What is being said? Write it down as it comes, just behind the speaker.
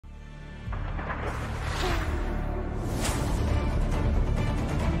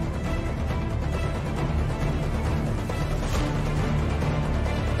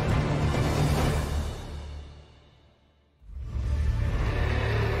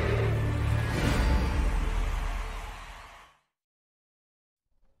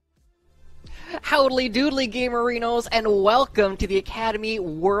Howdly doodly gamerinos, and welcome to the Academy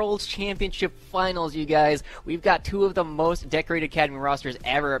World Championship Finals, you guys. We've got two of the most decorated Academy rosters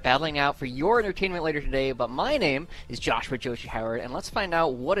ever battling out for your entertainment later today, but my name is Joshua Joshi Howard, and let's find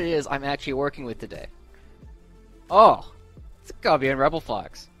out what it is I'm actually working with today. Oh, it's Cubby and Rebel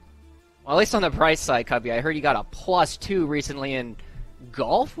Fox. Well, at least on the price side, Cubby, I heard you got a +2 recently in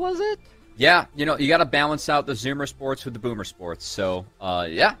golf, was it? Yeah, you got to balance out the Zoomer sports with the Boomer sports. So,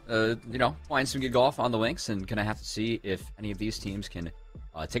 playing some good golf on the links, and going to have to see if any of these teams can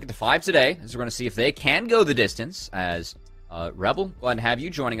take it to 5 today, as we're going to see if they can go the distance. As Rebel, glad to have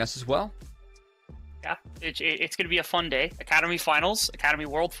you joining us as well. Yeah, it's going to be a fun day. Academy Finals, Academy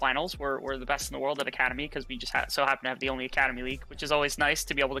World Finals. We're the best in the world at Academy because we just so happen to have the only Academy League, which is always nice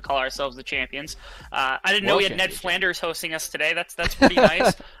to be able to call ourselves the champions. I didn't know we had Ned Flanders hosting us today. That's pretty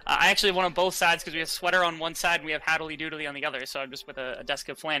nice. I actually won on both sides because we have Sweater on one side and we have Howdly Doodly on the other. So I'm just with a desk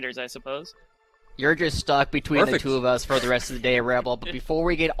of Flanders, I suppose. You're just stuck between the two of us for the rest of the day, Rebel. But before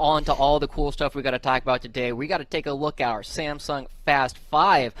we get on to all the cool stuff we got to talk about today, we got to take a look at our Samsung Fast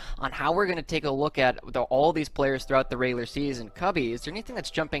 5 on how we're going to take a look at all these players throughout the regular season. Cubby, is there anything that's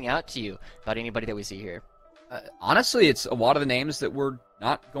jumping out to you about anybody that we see here? Honestly, it's a lot of the names that we're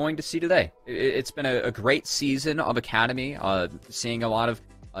not going to see today. It's been a great season of Academy, seeing a lot of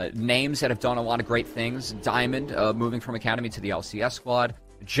names that have done a lot of great things. Diamond moving from Academy to the LCS squad.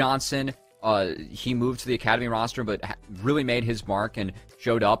 Johnson, he moved to the Academy roster, but really made his mark and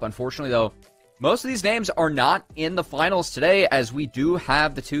showed up. Unfortunately, though, most of these names are not in the finals today, as we do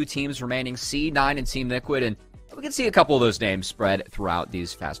have the two teams remaining, C9 and Team Liquid, and we can see a couple of those names spread throughout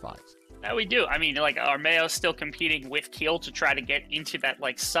these Fast Fives. Yeah, we do. I mean, Armeo's still competing with Keel to try to get into that,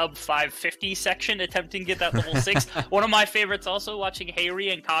 sub 550 section, attempting to get that level 6. One of my favorites also, watching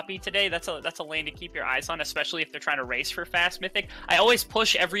Hayri and Copy today. That's a lane to keep your eyes on, especially if they're trying to race for Fast Mythic. I always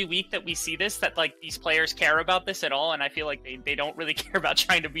push every week that we see this, that, these players care about this at all, and I feel like they don't really care about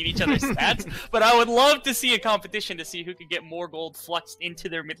trying to beat each other's stats. But I would love to see a competition to see who can get more gold fluxed into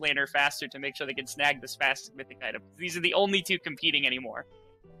their mid laner faster to make sure they can snag this Fast Mythic item. These are the only two competing anymore.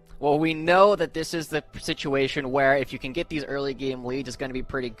 Well, we know that this is the situation where if you can get these early game leads, it's going to be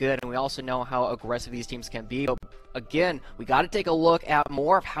pretty good, and we also know how aggressive these teams can be. But again, we got to take a look at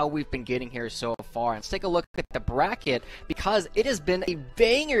more of how we've been getting here so far. And let's take a look at the bracket, because it has been a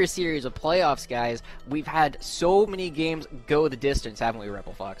banger series of playoffs, guys. We've had so many games go the distance, haven't we,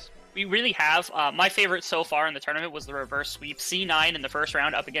 Rebel Fox? We really have. My favorite so far in the tournament was the reverse sweep. C9 in the first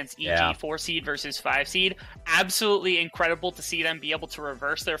round up against EG, 4 seed versus 5 seed. Absolutely incredible to see them be able to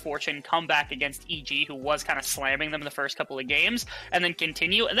reverse their fortune, come back against EG, who was kind of slamming them in the first couple of games, and then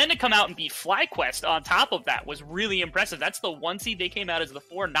continue. And then to come out and beat FlyQuest on top of that was really impressive. That's the 1 seed. They came out as the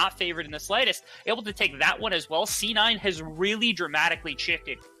 4, not favored in the slightest. Able to take that one as well. C9 has really dramatically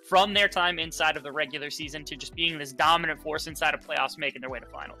shifted from their time inside of the regular season to just being this dominant force inside of playoffs, making their way to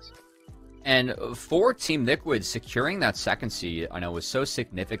finals. And for Team Liquid, securing that second seed, I know, was so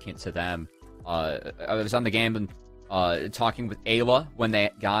significant to them. I was on the game and talking with Ayla when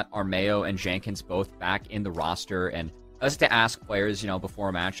they got Armeo and Jenkins both back in the roster, and I was to ask players, before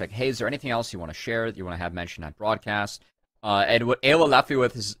a match, hey, is there anything else you want to share that you want to have mentioned on broadcast? And what Ayla left me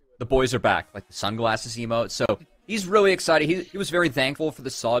with is the boys are back, the sunglasses emote. So he's really excited. He was very thankful for the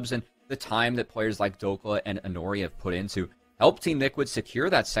subs and the time that players like Dokla and Anori have put into help Team Liquid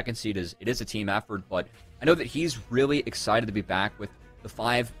secure that second seed. It is a team effort, but I know that he's really excited to be back with the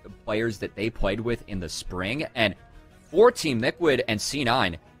 5 players that they played with in the spring. And for Team Liquid and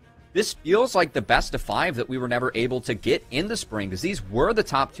C9, this feels like the best of 5 that we were never able to get in the spring, because these were the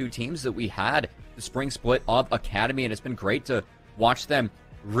top 2 teams that we had the spring split of Academy, and it's been great to watch them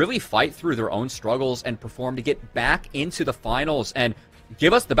really fight through their own struggles and perform to get back into the finals and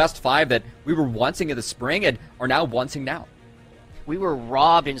give us the best 5 that we were wanting in the spring and are now wanting now. We were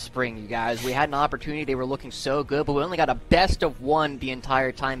robbed in spring, you guys. We had an opportunity. They were looking so good, but we only got a best of 1 the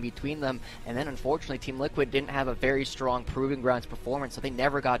entire time between them. And then, unfortunately, Team Liquid didn't have a very strong Proving Grounds performance, so they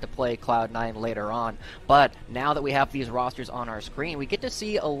never got to play Cloud9 later on. But now that we have these rosters on our screen, we get to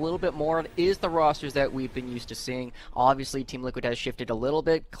see a little bit more is the rosters that we've been used to seeing. Obviously, Team Liquid has shifted a little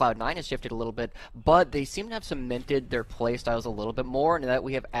bit. Cloud9 has shifted a little bit. But they seem to have cemented their play styles a little bit more, and that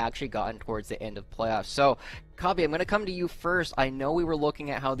we have actually gotten towards the end of playoffs. So, Cobby, I'm going to come to you first. I know we were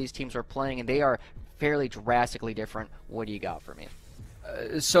looking at how these teams are playing, and they are fairly drastically different. What do you got for me?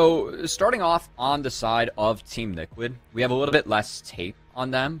 So, starting off on the side of Team Liquid, we have a little bit less tape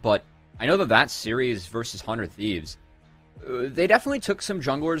on them, but I know that series versus 100 Thieves, they definitely took some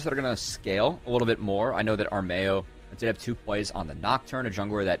junglers that are going to scale a little bit more. I know that Armeo did have 2 plays on the Nocturne, a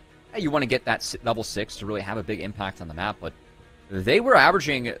jungler that you want to get that level 6 to really have a big impact on the map, but they were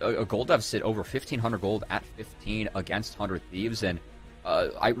averaging a gold deficit over 1,500 gold at 15 against 100 Thieves. And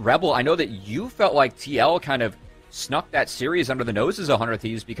Rebel, I know that you felt like TL kind of snuck that series under the noses of 100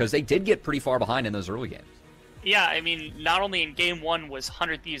 Thieves because they did get pretty far behind in those early games. Yeah, I mean, not only in Game 1 was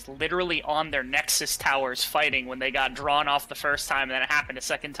 100 Thieves literally on their Nexus towers fighting when they got drawn off the first time, and then it happened a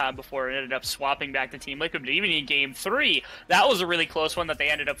second time before it ended up swapping back to Team Liquid. But even in Game 3, that was a really close one that they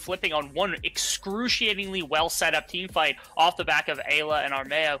ended up flipping on one excruciatingly well-set-up team fight off the back of Ayla and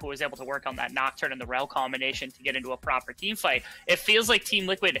Armea, who was able to work on that Nocturne and the Rel combination to get into a proper team fight. It feels like Team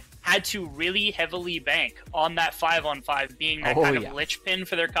Liquid had to really heavily bank on that 5-on-5 being that kind of linchpin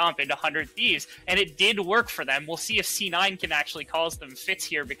for their comp into 100 Thieves, and it did work for them. We'll see if C9 can actually cause them fits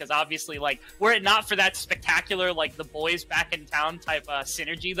here, because obviously, like, were it not for that spectacular, like, the boys back in town type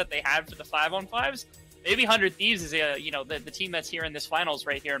synergy that they had for the 5-on-5s, maybe 100 Thieves is the team that's here in this finals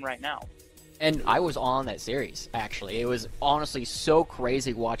right here and right now. And I was on that series, actually. It was honestly so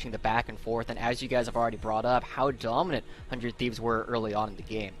crazy watching the back and forth, and as you guys have already brought up, how dominant 100 Thieves were early on in the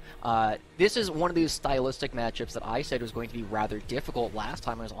game. This is one of these stylistic matchups that I said was going to be rather difficult last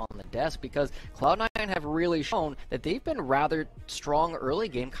time I was on the desk, because Cloud9 have really shown that they've been rather strong early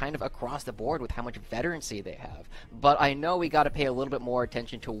game kind of across the board with how much veterancy they have. But I know we got to pay a little bit more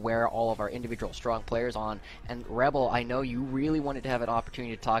attention to where all of our individual strong players on, and Rebel, I know you really wanted to have an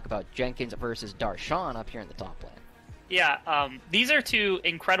opportunity to talk about Jenkins versus Darshan up here in the top lane. Yeah, these are two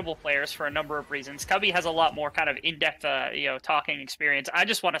incredible players for a number of reasons. Cubby has a lot more kind of in-depth, talking experience. I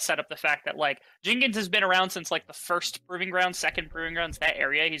just want to set up the fact that, like, Jenkins has been around since, like, the first Proving Grounds, second Proving Grounds, that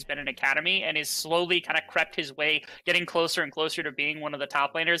area. He's been in Academy and is slowly kind of crept his way, getting closer and closer to being one of the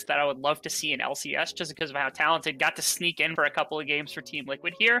top laners that I would love to see in LCS, just because of how talented. Got to sneak in for a couple of games for Team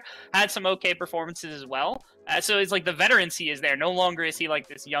Liquid here. Had some okay performances as well. So it's like the veterancy is there. No longer is he like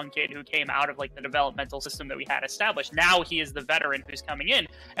this young kid who came out of like the developmental system that we had established. Now he is the veteran who's coming in.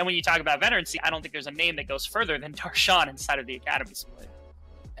 And when you talk about veterancy, I don't think there's a name that goes further than Darshan inside of the Academy split.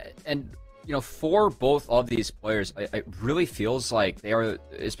 And, for both of these players, it really feels like they are,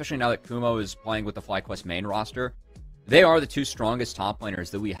 especially now that Kumo is playing with the FlyQuest main roster, they are the two strongest top laners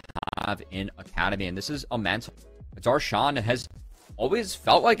that we have in Academy. And this is a mantle. Darshan has always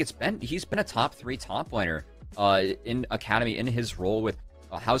felt like he's been a top 3 top laner in Academy in his role with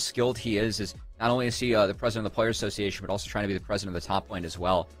how skilled he is not only is he the president of the Players Association, but also trying to be the president of the top lane as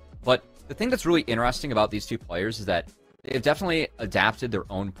well. But the thing that's really interesting about these two players is that they've definitely adapted their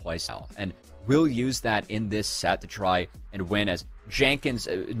own playstyle and will use that in this set to try and win, as Jenkins,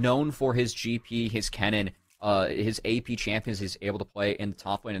 known for his GP, his Kennen, his AP champions he's able to play in the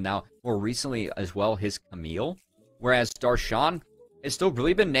top lane, and now more recently as well his Camille. Whereas Darshan has still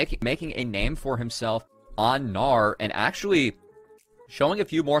really been making a name for himself on Gnar, and actually showing a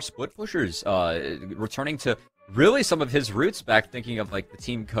few more split pushers, returning to really some of his roots back, thinking of like the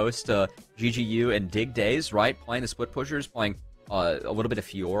Team Coast, GGU and Dig days, right? Playing the split pushers, playing a little bit of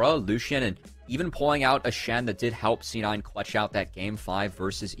Fiora, Lucian, and even pulling out a Shen that did help C9 clutch out that Game 5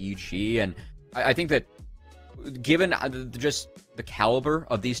 versus EG. And I think that given just the caliber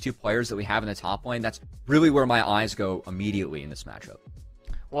of these two players that we have in the top lane, that's really where my eyes go immediately in this matchup.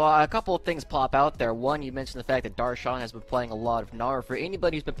 Well, a couple of things pop out there. One, you mentioned the fact that Darshan has been playing a lot of Gnar. For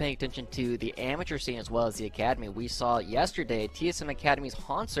anybody who's been paying attention to the amateur scene as well as the Academy, we saw yesterday TSM Academy's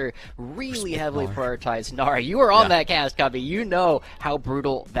Hanser really heavily prioritize Gnar. You were on that cast, Cubby. You know how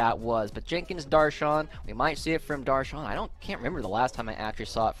brutal that was. But Jenkins, Darshan, we might see it from Darshan. Can't remember the last time I actually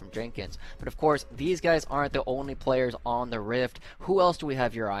saw it from Jenkins. But of course, these guys aren't the only players on the Rift. Who else do we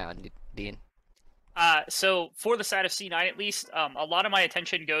have your eye on, Dean? So for the side of C9 at least, a lot of my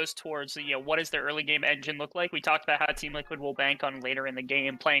attention goes towards what does their early game engine look like. We talked about how Team Liquid will bank on later in the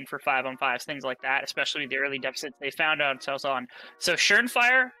game, playing for 5-on-5s, things like that, especially the early deficits they found themselves on. So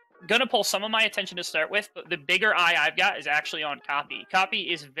Schernfire, gonna pull some of my attention to start with, but the bigger eye I've got is actually on Copy.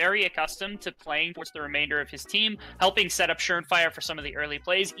 Copy is very accustomed to playing towards the remainder of his team, helping set up Schernfire for some of the early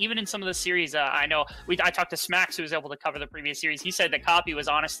plays. Even in some of the series, I know I talked to Smax, who was able to cover the previous series. He said that Copy was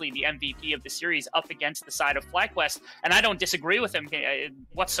honestly the MVP of the series up against the side of FlyQuest, and I don't disagree with him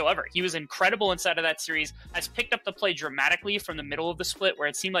whatsoever. He was incredible inside of that series, has picked up the play dramatically from the middle of the split, where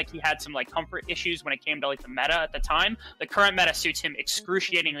it seemed like he had some comfort issues when it came to the meta at the time. The current meta suits him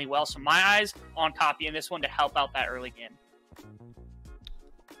excruciatingly well, so my eyes on Copy in this one to help out that early game.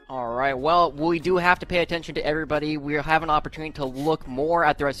 All right, well, we do have to pay attention to everybody. We'll have an opportunity to look more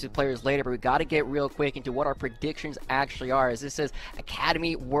at the rest of the players later, but we got to get real quick into what our predictions actually are, as this is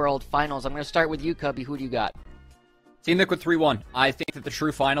Academy World Finals. I'm going to start with you, Cubby. Who do you got? Team Liquid 3-1. I think that the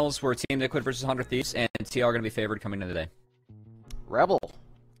true finals were Team Liquid versus 100 Thieves, and TL are going to be favored coming into the day. Rebel.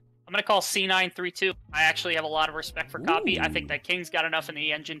 I'm going to call C9 3-2. I actually have a lot of respect for Copy. I think that King's got enough in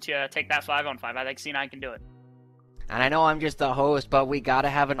the engine to take that 5-on-5. I think C9 can do it. And I know I'm just the host, but we got to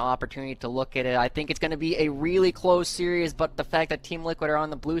have an opportunity to look at it. I think it's going to be a really close series, but the fact that Team Liquid are on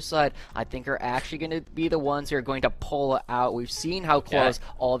the blue side, I think are actually going to be the ones who are going to pull out. We've seen how close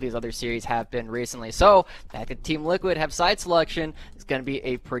all these other series have been recently. So, the fact that Team Liquid have side selection is going to be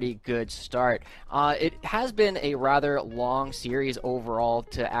a pretty good start. It has been a rather long series overall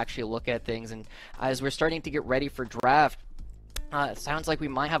to actually look at things, and as we're starting to get ready for draft, it sounds like we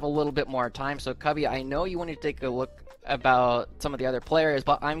might have a little bit more time. So, Cubby, I know you wanted to take a look about some of the other players,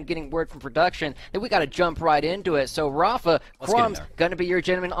 but I'm getting word from production that we got to jump right into it. So, Rafa, Crumb's going to be your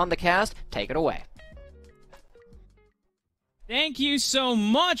gentleman on the cast. Take it away. Thank you so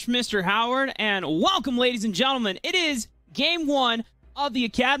much, Mr. Howard, and welcome, ladies and gentlemen. It is Game 1 of the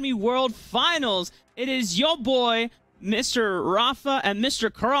Academy World Finals. It is your boy, Mr. Rafa, and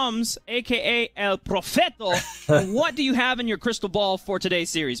Mr. Crumbs, a.k.a. El Profeto. What do you have in your crystal ball for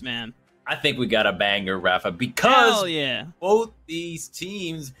today's series, man? I think we got a banger, Rafa, because both these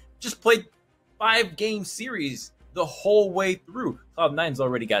teams just played 5-game series the whole way through. Cloud9's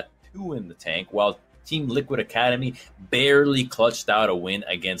already got 2 in the tank, while Team Liquid Academy barely clutched out a win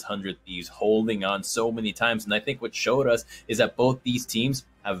against 100 Thieves, holding on so many times. And I think what showed us is that both these teams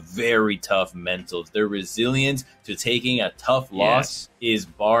have very tough mentals. Their resilience to taking a tough loss is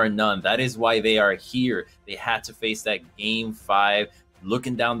bar none. That is why they are here. They had to face that Game 5,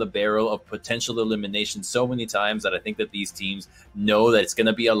 looking down the barrel of potential elimination so many times that I think that these teams know that it's going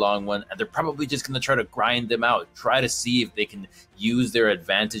to be a long one, and they're probably just going to try to grind them out, try to see if they can use their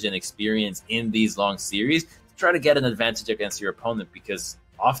advantage and experience in these long series to try to get an advantage against your opponent, because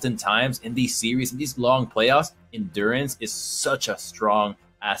oftentimes in these series, in these long playoffs, endurance is such a strong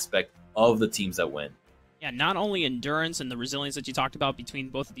aspect of the teams that win. Yeah, not only endurance and the resilience that you talked about between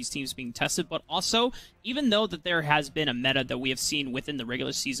both of these teams being tested, but also, even though that there has been a meta that we have seen within the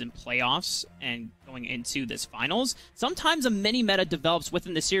regular season playoffs and going into this finals, sometimes a mini meta develops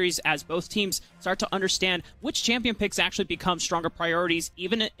within the series as both teams start to understand which champion picks actually become stronger priorities,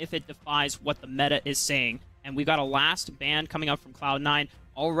 even if it defies what the meta is saying. And we got a last ban coming up from Cloud9.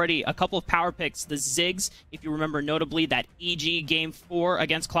 Already a couple of power picks, the Ziggs, if you remember notably that EG Game 4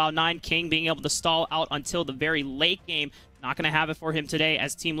 against Cloud9, King being able to stall out until the very late game. Not going to have it for him today,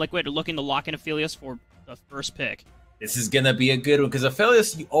 as Team Liquid are looking to lock in Aphelios for the first pick. This is going to be a good one, because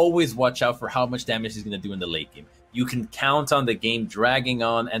Aphelios, you always watch out for how much damage he's going to do in the late game. You can count on the game dragging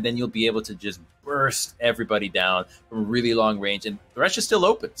on, and then you'll be able to just burst everybody down from really long range, and the rest is still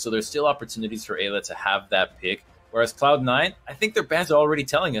open, so there's still opportunities for Ayla to have that pick. Whereas Cloud9, I think their bans are already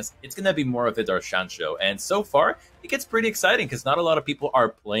telling us it's going to be more of a Darshan show. And so far, it gets pretty exciting because not a lot of people are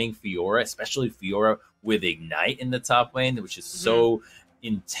playing Fiora, especially Fiora with Ignite in the top lane, which is so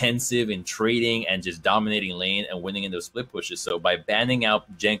intensive in trading and just dominating lane and winning in those split pushes. So by banning out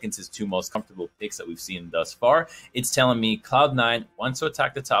Jenkins' 2 most comfortable picks that we've seen thus far, it's telling me Cloud9 wants to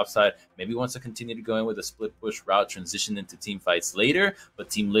attack the top side, maybe wants to continue to go in with a split push route, transition into team fights later,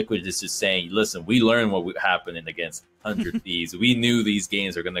 but Team Liquid is just saying, listen, we learned what happened against 100 Thieves. We knew these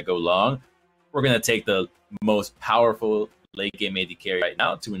games are going to go long. We're going to take the most powerful late game AD carry right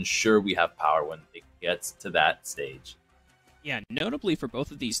now to ensure we have power when it gets to that stage. Yeah, notably for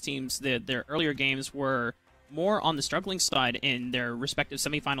both of these teams, their earlier games were more on the struggling side in their respective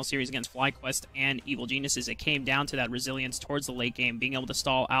semifinal series against FlyQuest and Evil Geniuses. It came down to that resilience towards the late game, being able to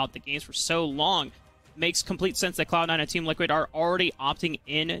stall out the games for so long. Makes complete sense that Cloud9 and Team Liquid are already opting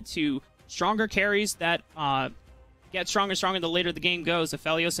in to stronger carries that get stronger and stronger the later the game goes.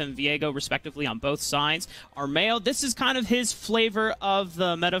 Aphelios and Viego, respectively, on both sides. Armeo, this is kind of his flavor of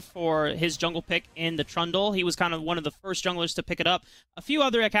the meta for his jungle pick in the Trundle. He was kind of one of the first junglers to pick it up. A few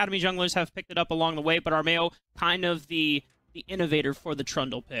other Academy junglers have picked it up along the way, but Armeo, kind of the innovator for the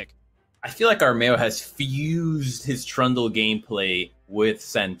Trundle pick. I feel like Armeo has fused his Trundle gameplay with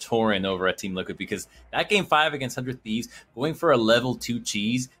Santorin over at Team Liquid, because that Game 5 against 100 Thieves, going for a level 2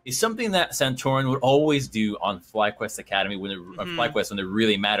 cheese, is something that Santorin would always do on FlyQuest Academy when FlyQuest when it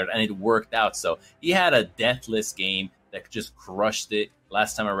really mattered, and it worked out. So he had a deathless game that just crushed it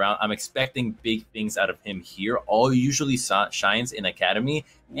last time around. I'm expecting big things out of him here. All usually shines in Academy,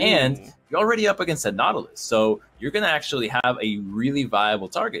 and you're already up against a Nautilus, so you're going to actually have a really viable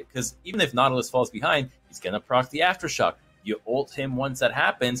target, because even if Nautilus falls behind, he's going to proc the Aftershock. You ult him once that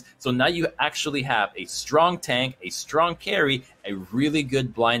happens, so now you actually have a strong tank, a strong carry, a really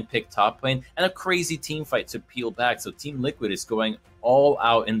good blind pick top lane, and a crazy team fight to peel back. So Team Liquid is going all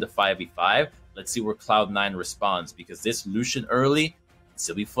out in the 5v5. Let's see where Cloud9 responds, because this Lucian early,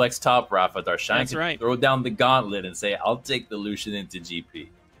 silly flex top, Rafa Darshan can throw down the gauntlet and say, I'll take the Lucian into GP.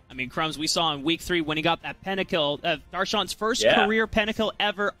 I mean, Crumbs, we saw in week 3 when he got that pentakill, Darshan's first career pentakill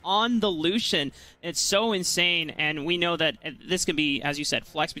ever on the Lucian. It's so insane, and we know that this can be, as you said,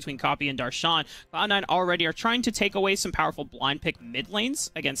 flex between Copy and Darshan. Cloud9 already are trying to take away some powerful blind pick mid lanes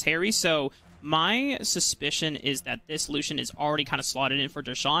against Harry, so my suspicion is that this Lucian is already kind of slotted in for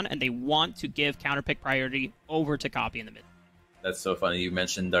Darshan, and they want to give counter pick priority over to Copy in the mid. That's so funny you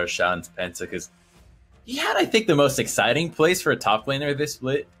mentioned Darshan's penta, because he had, I think, the most exciting plays for a top laner this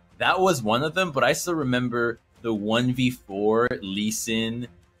split. That was one of them, but I still remember the 1v4 Lee Sin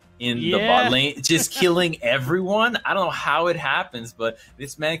in the bot lane, just killing everyone. I don't know how it happens, but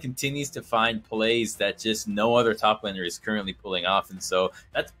this man continues to find plays that just no other top laner is currently pulling off. And so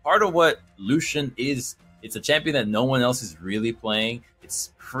that's part of what Lucian is. It's a champion that no one else is really playing.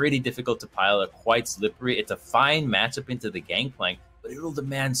 It's pretty difficult to pilot, quite slippery. It's a fine matchup into the Gangplank, but it'll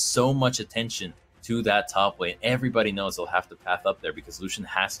demand so much attention to that top lane. Everybody knows they'll have to path up there because Lucian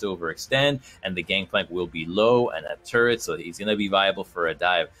has to overextend, and the Gangplank will be low and at turret, so he's going to be viable for a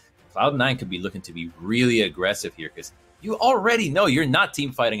dive. Cloud9 could be looking to be really aggressive here because you already know you're not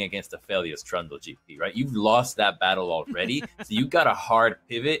team fighting against Aphelios Trundle GP, right? You've lost that battle already, so you got a hard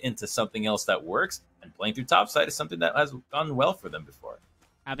pivot into something else that works, and playing through topside is something that has gone well for them before.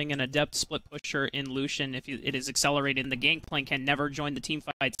 Having an adept split pusher in Lucian, if it is accelerated, and the Gangplank can never join the team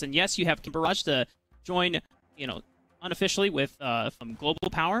fights. And yes, you have Barrage to join, unofficially with from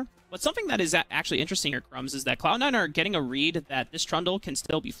Global Power. But something that is actually interesting here, Crumbs, is that Cloud9 are getting a read that this Trundle can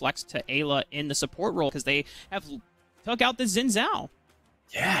still be flexed to Ayla in the support role because they have took out the Xin Zhao.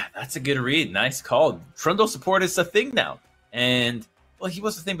 Yeah, that's a good read. Nice call. Trundle support is a thing now. And well, he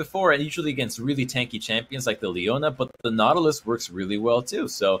was the thing before, and usually against really tanky champions like the Leona, but the Nautilus works really well too.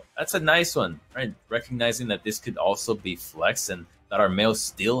 So that's a nice one, right? Recognizing that this could also be flex and that our male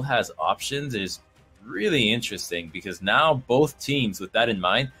still has options is really interesting because now both teams, with that in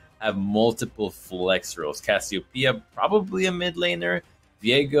mind, have multiple flex roles. Cassiopeia, probably a mid laner,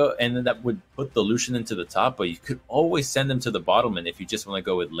 Viego, and then that would put the Lucian into the top, but you could always send them to the bottom end if you just want to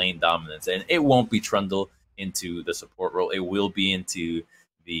go with lane dominance. And it won't be Trundle into the support role. It will be into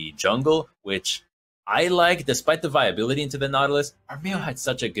the jungle, which I like, despite the viability into the Nautilus. Armeo had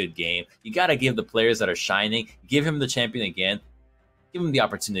such a good game. You got to give the players that are shining, give him the champion again, give him the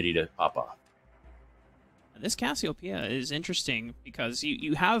opportunity to pop off. This Cassiopeia is interesting because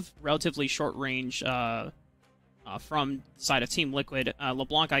you have relatively short range from the side of Team Liquid.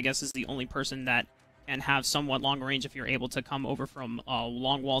 LeBlanc, I guess, is the only person that can have somewhat long range if you're able to come over from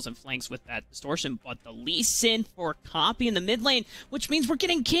long walls and flanks with that distortion. But the Lee Sin for Copy in the mid lane, which means we're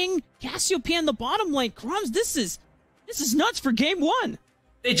getting King Cassiopeia in the bottom lane. Crumbs, this is nuts for game 1.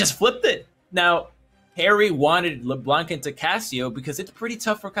 They just flipped it. Now, Harry wanted LeBlanc into Cassio because it's pretty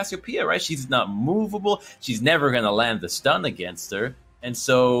tough for Cassiopeia, right? She's not movable. She's never going to land the stun against her. And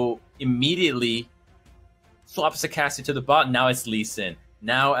so immediately swaps the Cassio to the bot. Now it's Lee Sin.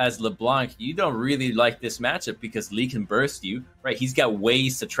 Now, as LeBlanc, you don't really like this matchup because Lee can burst you, right? He's got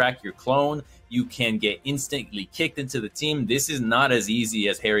ways to track your clone. You can get instantly kicked into the team. This is not as easy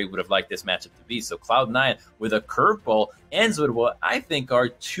as Harry would have liked this matchup to be. So Cloud9, with a curveball, ends with what I think are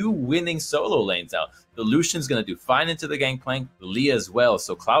 2 winning solo lanes out. The Lucian's going to do fine into the Gangplank, the Lee as well.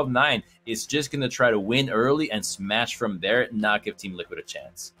 So Cloud9 is just going to try to win early and smash from there, not give Team Liquid a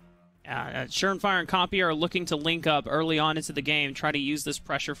chance. Surenfire and Copy are looking to link up early on into the game, try to use this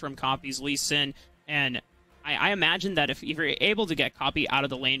pressure from Copy's Lee Sin, and I imagine that if you're able to get Copy out of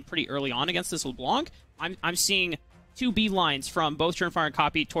the lane pretty early on against this LeBlanc, I'm seeing 2 B lines from both Surenfire and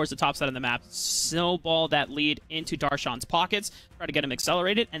Copy towards the top side of the map, snowball that lead into Darshan's pockets, try to get him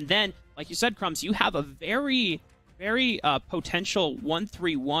accelerated, and then, like you said, Crumbs, you have a very, very potential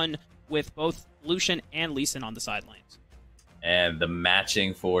 1-3-1 with both Lucian and Lee Sin on the sidelines. And the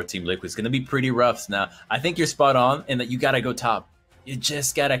matching for Team Liquid is going to be pretty rough. Now, I think you're spot on in that you got to go top. You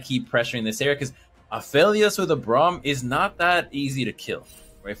just got to keep pressuring this area because Aphelios with a Braum is not that easy to kill.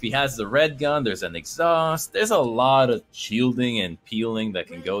 Or if he has the red gun, there's an exhaust. There's a lot of shielding and peeling that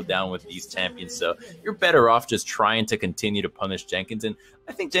can go down with these champions. So you're better off just trying to continue to punish Jenkins. And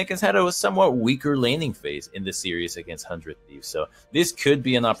I think Jenkins had a somewhat weaker laning phase in this series against 100 Thieves. So this could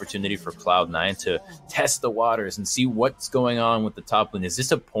be an opportunity for Cloud9 to test the waters and see what's going on with the top lane. Is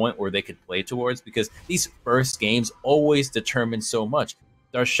this a point where they could play towards? Because these first games always determine so much.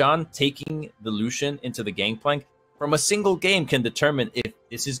 Darshan taking the Lucian into the Gangplank from a single game can determine if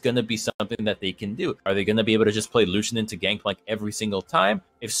this is going to be something that they can do. Are they going to be able to just play Lucian into Gangplank every single time?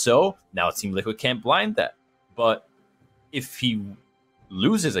 If so, now Team Liquid can't blind that. But if he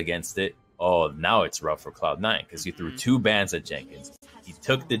loses against it, oh, now it's rough for Cloud9 because you threw 2 bans at Jenkins. He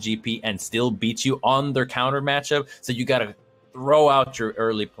took the GP and still beat you on their counter matchup. So you got to throw out your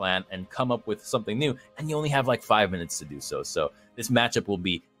early plan and come up with something new, and you only have like 5 minutes to do so. So this matchup will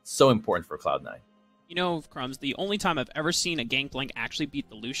be so important for Cloud9. You know, Crumbs, the only time I've ever seen a Gangplank actually beat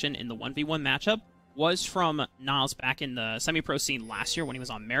the Lucian in the 1v1 matchup was from Niles back in the semi-pro scene last year when he was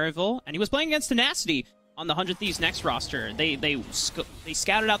on Maryville, and he was playing against Tenacity on the 100 Thieves Next roster. They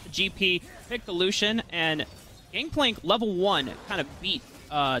scouted out the GP, picked the Lucian, and Gangplank level 1 kind of beat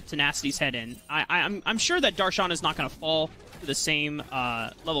Tenacity's head in. I'm sure that Darshan is not going to fall to the same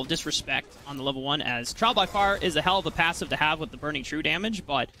level of disrespect on the level 1, as Trial by Fire is a hell of a passive to have with the Burning True damage,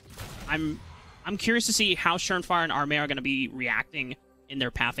 but I'm curious to see how Schernfire and Armé are going to be reacting in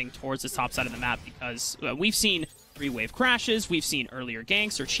their pathing towards the top side of the map, because we've seen 3-wave crashes, we've seen earlier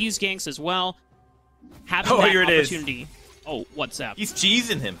ganks or cheese ganks as well. Having that here it opportunity. Oh, what's up? He's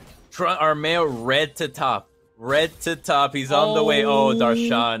cheesing him. Armeo red to top. Red to top. He's on the way. Oh,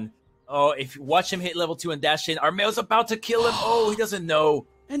 Darshan. Oh, if you watch him hit level 2 and dash in, Armeo's about to kill him. Oh, he doesn't know.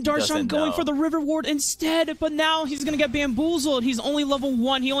 And Darshan going for the River Ward instead, but now he's going to get bamboozled. He's only level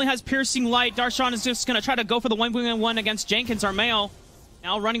 1. He only has Piercing Light. Darshan is just going to try to go for the 1v1 against Jenkins. Armeo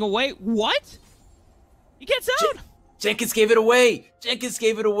now running away. What? He gets out. Jenkins gave it away. Jenkins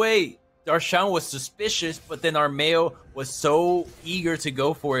gave it away. Darshan was suspicious, but then Armeo was so eager to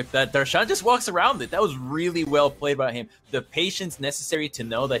go for it that Darshan just walks around it. That was really well played by him. The patience necessary to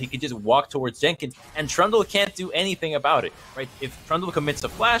know that he could just walk towards Jenkins, and Trundle can't do anything about it, right? If Trundle commits a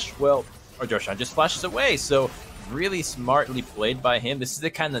flash, well, or Darshan just flashes away. So really smartly played by him. This is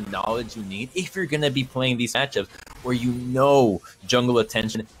the kind of knowledge you need if you're going to be playing these matchups where you know jungle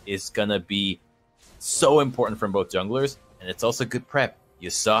attention is going to be so important from both junglers, and it's also good prep. You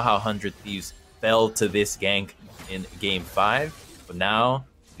saw how 100 Thieves fell to this gank in Game 5, but now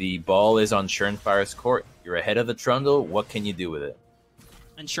the ball is on Schernfire's court. You're ahead of the Trundle. What can you do with it?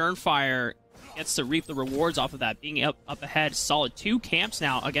 And Schernfire gets to reap the rewards off of that, being up ahead. Solid 2 camps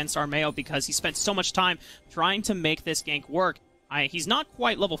now against Armeo because he spent so much time trying to make this gank work. He's not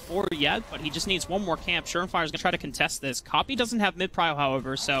quite level 4 yet, but he just needs one more camp. Schernfire is going to try to contest this. Copy doesn't have mid-prio,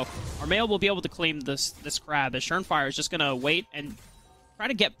 however, so Armeo will be able to claim this crab, as Schernfire is just going to wait and try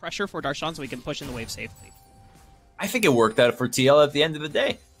to get pressure for Darshan so he can push in the wave safely. I think it worked out for TL at the end of the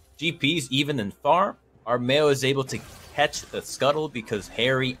day. GPs even in farm. Armeo is able to catch the scuttle because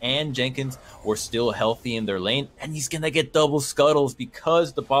Harry and Jenkins were still healthy in their lane, and he's gonna get double scuttles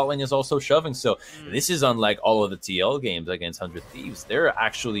because the bot lane is also shoving. So this is unlike all of the TL games against 100 Thieves. They're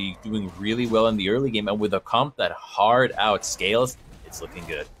actually doing really well in the early game, and with a comp that hard outscales, it's looking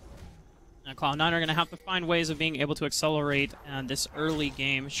good. Now Cloud9 are going to have to find ways of being able to accelerate this early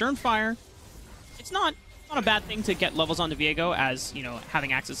game. Schernfire, it's not a bad thing to get levels onto Viego, as, you know,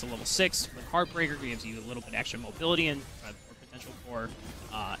 having access to level 6 with Heartbreaker gives you a little bit extra mobility and potential for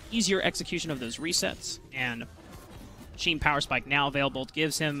easier execution of those resets. And Machine Power Spike now available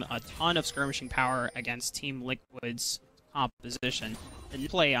gives him a ton of skirmishing power against Team Liquid's composition. The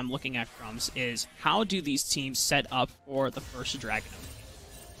play I'm looking at, Crumbs, is how do these teams set up for the first Dragon?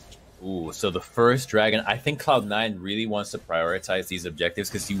 Ooh, so the first Dragon, I think Cloud9 really wants to prioritize these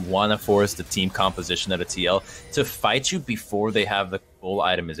objectives because you want to force the team composition at a TL to fight you before they have the full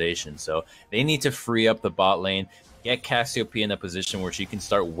itemization. So they need to free up the bot lane, get Cassiopeia in a position where she can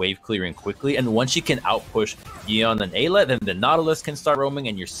start wave clearing quickly, and once she can outpush Yeon and Ayla, then the Nautilus can start roaming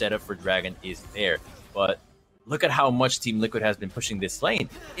and your setup for Dragon is there. But look at how much Team Liquid has been pushing this lane.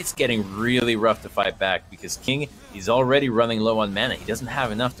 It's getting really rough to fight back because King is already running low on mana. He doesn't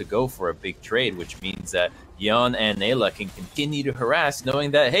have enough to go for a big trade, which means that Yeon and Ayla can continue to harass,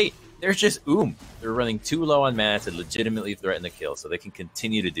 knowing that, hey, they're just They're running too low on mana to legitimately threaten the kill, so they can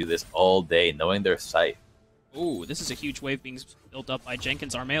continue to do this all day, knowing their sight. Ooh, this is a huge wave being built up by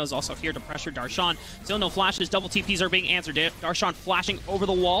Jenkins. Armeo is also here to pressure Darshan. Still no flashes. Double TPs are being answered. Darshan flashing over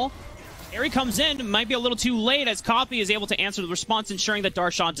the wall. Harry comes in, might be a little too late as Copy is able to answer the response, ensuring that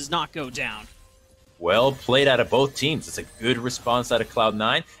Darshan does not go down. Well played out of both teams. It's a good response out of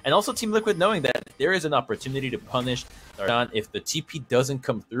Cloud9, and also Team Liquid knowing that there is an opportunity to punish Darshan if the TP doesn't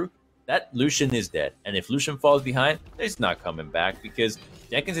come through. That Lucian is dead, and if Lucian falls behind, he's not coming back because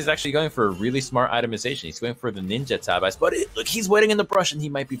Jenkins is actually going for a really smart itemization. He's going for the Ninja Tabas, but look, he's waiting in the brush and he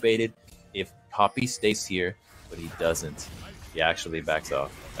might be baited if Copy stays here, but he doesn't. He actually backs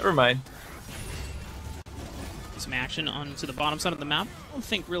off. Never mind. Some action onto the bottom side of the map. I don't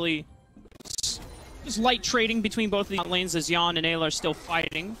think really just light trading between both of the lanes as Yeon and Ayla are still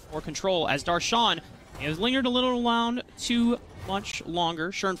fighting for control, as Darshan has lingered a little around too much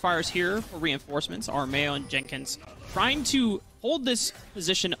longer. Schernfire is here for reinforcements. Armeo and Jenkins trying to hold this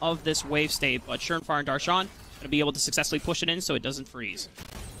position of this wave state, but Schernfire and Darshan going to be able to successfully push it in so it doesn't freeze.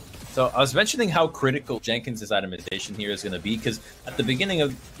 So I was mentioning how critical Jenkins' itemization here is going to be, because at the beginning of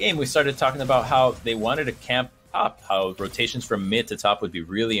the game, we started talking about how they wanted to camp top, how rotations from mid to top would be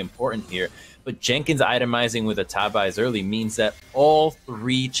really important here. But Jenkins itemizing with a tab eyes early means that all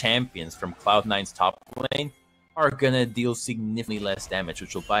 3 champions from Cloud9's top lane are going to deal significantly less damage,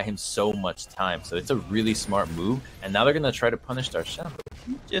 which will buy him so much time. So it's a really smart move. And now they're going to try to punish Darshan, but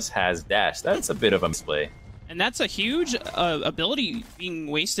he just has dash. That's a bit of a misplay. And that's a huge ability being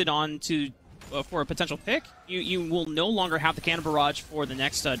wasted on for a potential pick. You will no longer have the Cannon Barrage for the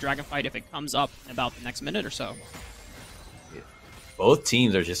next Dragon fight if it comes up in about the next minute or so. Both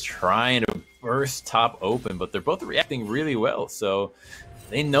teams are just trying to burst top open, but they're both reacting really well. So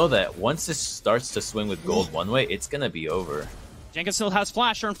they know that once this starts to swing with gold one way, it's going to be over. Jenkins still has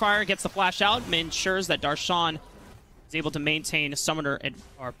flash. Fire gets the flash out, ensures that Darshan is able to maintain summoner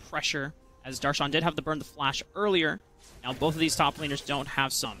or pressure, as Darshan did have to burn the flash earlier. Now both of these top laners don't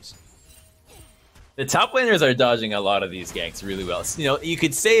have sums. The top laners are dodging a lot of these ganks really well. You know, you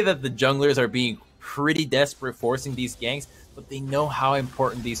could say that the junglers are being pretty desperate forcing these ganks, but they know how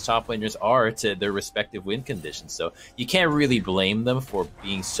important these top laners are to their respective win conditions. So you can't really blame them for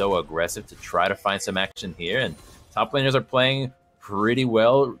being so aggressive to try to find some action here. And top laners are playing pretty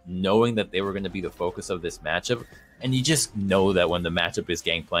well, knowing that they were going to be the focus of this matchup. And you just know that when the matchup is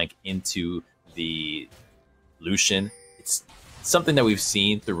Gangplank into the Lucian, it's something that we've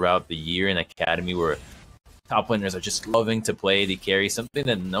seen throughout the year in Academy, where top laners are just loving to play AD carry, something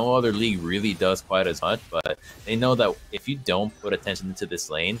that no other league really does quite as much. But they know that if you don't put attention into this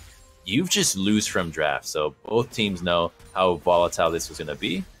lane, you just lose from draft. So both teams know how volatile this was going to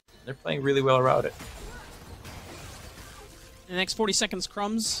be. They're playing really well around it. In the next 40 seconds,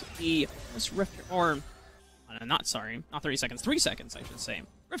 Crumbs, the Rift, or not 30 seconds, 3 seconds, I should say.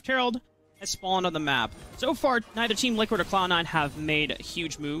 Rift Herald has spawned on the map. So far, neither Team Liquid or Cloud9 have made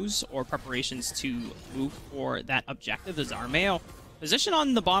huge moves or preparations to move for that objective. As Armeo position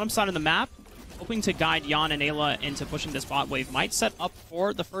on the bottom side of the map, hoping to guide Jan and Ayla into pushing this bot wave, might set up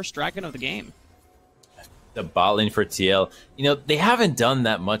for the first dragon of the game. The bot lane for TL, you know, they haven't done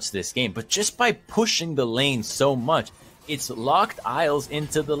that much this game, but just by pushing the lane so much, it's locked Isles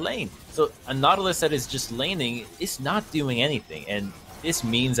into the lane. So a Nautilus that is just laning is not doing anything, and this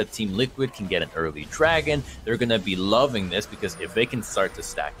means that Team Liquid can get an early dragon. They're going to be loving this, because if they can start to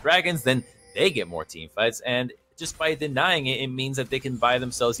stack dragons, then they get more team fights, and just by denying it, it means that they can buy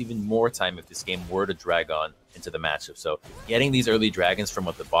themselves even more time if this game were to drag on into the matchup. So getting these early dragons from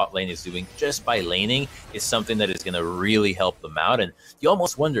what the bot lane is doing just by laning is something that is going to really help them out. And you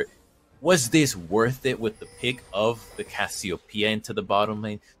almost wonder, was this worth it with the pick of the Cassiopeia into the bottom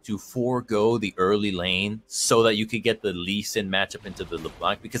lane to forego the early lane so that you could get the Lee Sin matchup into the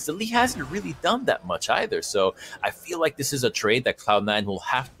LeBlanc? Because the Lee hasn't really done that much either. So I feel like this is a trade that Cloud9 will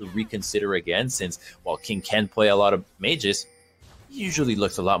have to reconsider again, since while King can play a lot of mages, he usually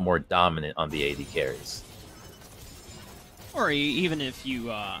looks a lot more dominant on the AD carries. Or even if you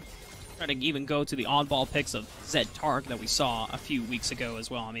try to even go to the oddball picks of Zed Tark that we saw a few weeks ago as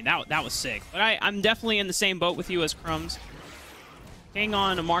well. I mean, that was sick. But I'm definitely in the same boat with you as Crumbs. King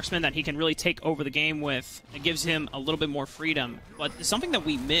on a marksman that he can really take over the game with, it gives him a little bit more freedom. But something that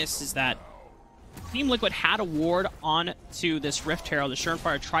we missed is that Team Liquid had a ward on to this Rift Herald. The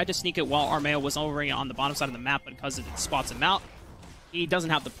Surenfire tried to sneak it while Armeo was over on the bottom side of the map, but because it spots him out, he doesn't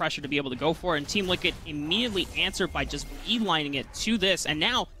have the pressure to be able to go for it. And Team Liquid immediately answered by just beelining it to this. And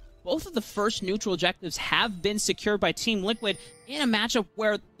now both of the first neutral objectives have been secured by Team Liquid in a matchup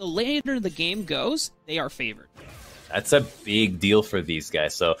where the later the game goes, they are favored. That's a big deal for these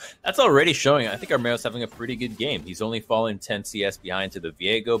guys. So that's already showing. I think Armeo's having a pretty good game. He's only fallen 10 CS behind to the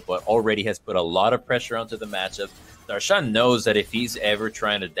Viego, but already has put a lot of pressure onto the matchup. Darshan knows that if he's ever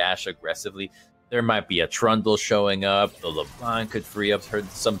trying to dash aggressively, there might be a Trundle showing up. The LeBlanc could free up her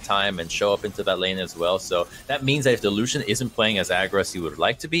some time and show up into that lane as well. So that means that if the Lucian isn't playing as aggro as he would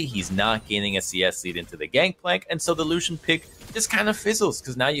like to be, he's not gaining a CS lead into the Gangplank. And so the Lucian pick just kind of fizzles,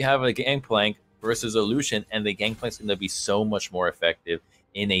 because now you have a Gangplank versus a Lucian, and the Gangplank's going to be so much more effective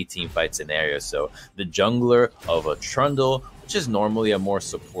in a team fight scenario. So the jungler of a Trundle, which is normally a more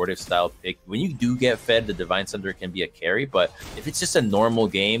supportive style pick, when you do get fed, the Divine Sunder can be a carry. But if it's just a normal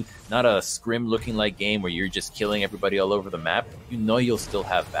game, not a scrim looking like game where you're just killing everybody all over the map, you know you'll still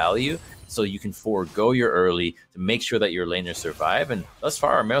have value. So you can forego your early to make sure that your laners survive. And thus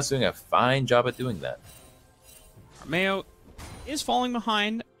far, Armeo's doing a fine job at doing that. Armeo is falling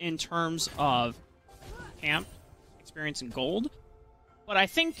behind in terms of camp experience and gold. But I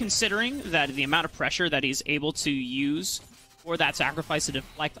think, considering that the amount of pressure that he's able to use for that sacrifice to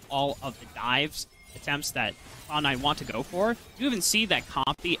deflect all of the dives, attempts that Cloud9 want to go for. You even see that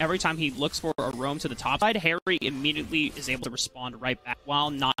Comfy, every time he looks for a roam to the top side, Harry immediately is able to respond right back while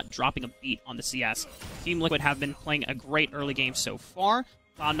not dropping a beat on the CS. Team Liquid have been playing a great early game so far.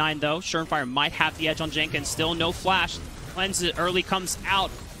 Cloud9, though, Surenfire might have the edge on Jenkins. Still no flash. Cleanse it early comes out.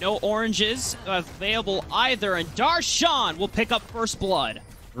 No oranges available either, and Darshan will pick up first blood.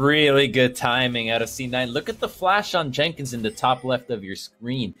 Really good timing out of C9. Look at the flash on Jenkins in the top left of your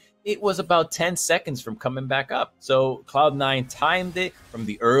screen. It was about 10 seconds from coming back up. So Cloud9 timed it from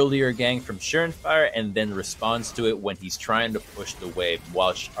the earlier gang from Surenfire and then responds to it when he's trying to push the wave,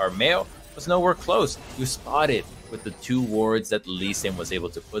 while Armeo was nowhere close. You spotted with the 2 wards that Lee Sin was able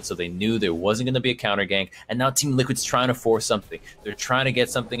to put, so they knew there wasn't going to be a counter gank, and now Team Liquid's trying to force something. They're trying to get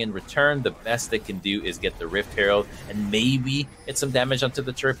something in return. The best they can do is get the Rift Herald and maybe get some damage onto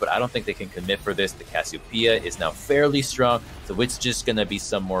the turret, but I don't think they can commit for this. The Cassiopeia is now fairly strong, so it's just going to be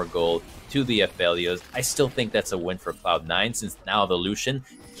some more gold to the Aphelios. I still think that's a win for Cloud9, since now the Lucian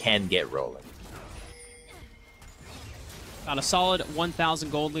can get rolling. Got a solid 1,000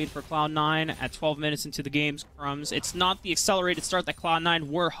 gold lead for Cloud9 at 12 minutes into the game's Crumbs. It's not the accelerated start that Cloud9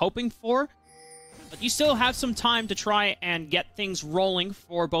 were hoping for, but you still have some time to try and get things rolling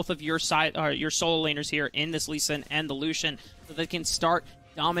for both of your solo laners here in this Lee Sin and the Lucian, so they can start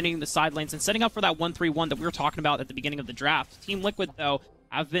dominating the side lanes and setting up for that 1-3-1 that we were talking about at the beginning of the draft. Team Liquid, though,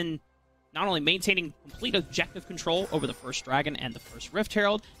 have been not only maintaining complete objective control over the first dragon and the first Rift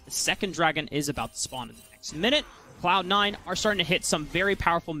Herald, the second dragon is about to spawn in the next minute. Cloud9 are starting to hit some very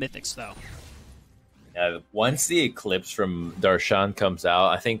powerful mythics, though. Once the Eclipse from Darshan comes out,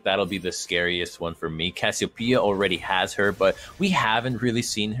 I think that'll be the scariest one for me. Cassiopeia already has her, but we haven't really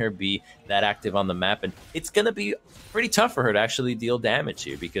seen her be that active on the map, and it's going to be pretty tough for her to actually deal damage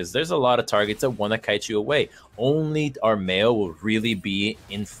here, because there's a lot of targets that want to kite you away. Only Armeo will really be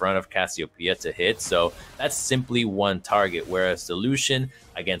in front of Cassiopeia to hit, so that's simply one target, whereas the Lucian,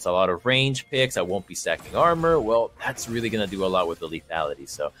 against a lot of range picks, I won't be stacking armor, well, that's really going to do a lot with the lethality.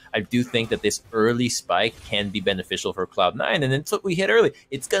 So I do think that this early spike can be beneficial for Cloud9, and then what we hit early,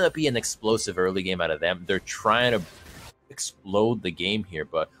 it's going to be an explosive early game out of them. They're trying to explode the game here,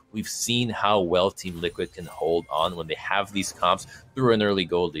 but we've seen how well Team Liquid can hold on when they have these comps through an early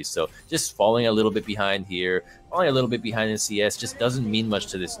gold lead. So just falling a little bit behind here, falling a little bit behind in CS just doesn't mean much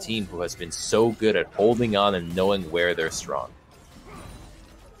to this team who has been so good at holding on and knowing where they're strong.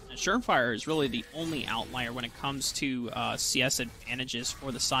 Surenfire is really the only outlier when it comes to CS advantages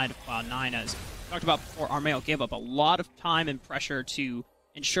for the side of Cloud9. As we talked about before, Armeo gave up a lot of time and pressure to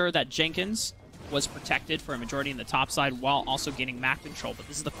ensure that Jenkins was protected for a majority in the top side while also gaining map control. But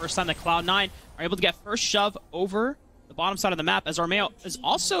this is the first time that Cloud9 are able to get first shove over the bottom side of the map, as Armeo is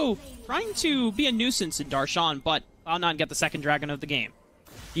also trying to be a nuisance in Darshan, but Cloud9 get the second dragon of the game.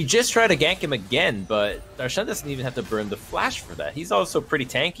 You just try to gank him again, but Darshan doesn't even have to burn the flash for that. He's also pretty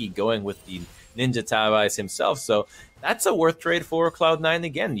tanky going with the Ninja Tawais himself, so that's a worth trade for Cloud9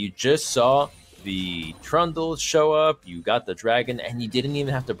 again. You just saw the Trundle show up, you got the dragon, and you didn't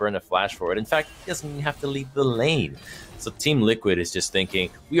even have to burn a flash for it. In fact, he doesn't even have to leave the lane. So Team Liquid is just thinking,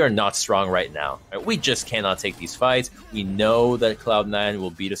 we are not strong right now. Right? We just cannot take these fights. We know that Cloud9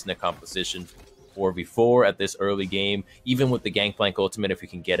 will beat us in the composition 4v4 at this early game, even with the Gangplank ultimate, if we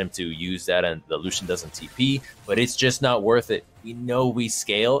can get him to use that and the Lucian doesn't TP, but it's just not worth it. We know we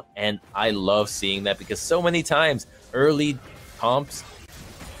scale, and I love seeing that, because so many times early comps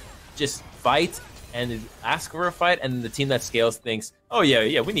just fight and ask for a fight, and the team that scales thinks, oh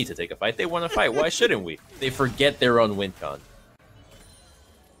yeah, we need to take a fight. They want to fight. Why shouldn't we? They forget their own win con.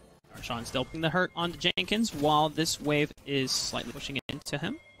 Darshan's dealing the hurt onto Jenkins while this wave is slightly pushing into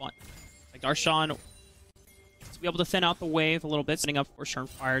him. But like Darshan to be able to thin out the wave a little bit, setting up for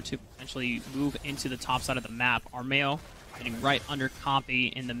Surenfire to potentially move into the top side of the map. Armeo getting right under Comfy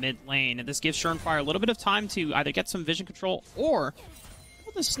in the mid lane, and this gives Surenfire a little bit of time to either get some vision control or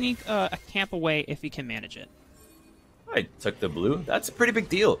to sneak a camp away if he can manage it. I took the blue. That's a pretty big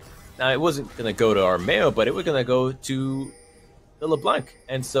deal. Now, it wasn't going to go to Armeo, but it was going to go to the LeBlanc.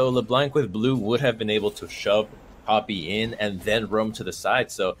 And so LeBlanc with blue would have been able to shove Poppy in and then roam to the side.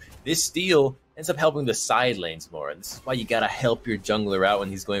 So this steal ends up helping the side lanes more. And this is why you got to help your jungler out when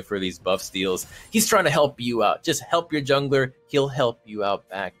he's going for these buff steals. He's trying to help you out. Just help your jungler. He'll help you out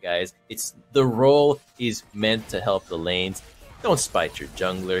back, guys. The role is meant to help the lanes. Don't spite your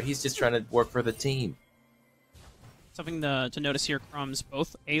jungler. He's just trying to work for the team. Something to notice here, Crumbs,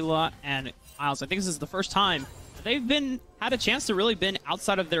 both Ayla and Isles, I think this is the first time they've had a chance to really been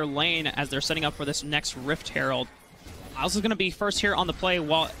outside of their lane as they're setting up for this next Rift Herald. Isles is going to be first here on the play,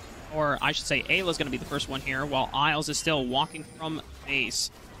 or I should say Ayla's going to be the first one here, while Isles is still walking from base.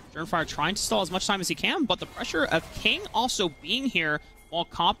 Sternfire trying to stall as much time as he can, but the pressure of King also being here while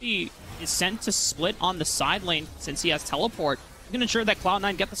Copy is sent to split on the side lane since he has teleport, you can ensure that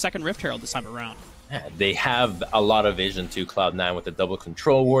Cloud9 get the second Rift Herald this time around. Yeah, they have a lot of vision to Cloud9 with the double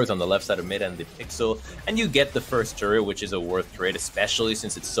control wars on the left side of mid and the pixel, and you get the first turret, which is a worth trade, especially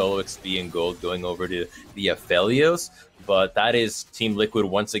since it's solo XP and gold going over to the Aphelios. But that is Team Liquid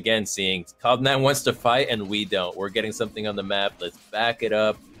once again seeing Cloud9 wants to fight and we don't. We're getting something on the map. Let's back it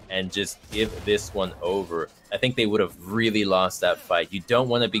up and just give this one over. I think they would have really lost that fight. You don't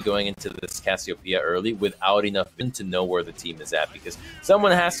want to be going into this Cassiopeia early without enough vision to know where the team is at, because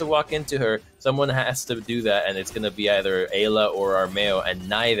someone has to walk into her, someone has to do that, and it's going to be either Ayla or Armeo, and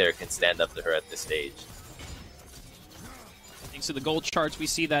neither can stand up to her at this stage. Thanks to the gold charts, we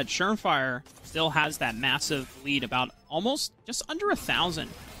see that Sternfire still has that massive lead, about almost just under 1,000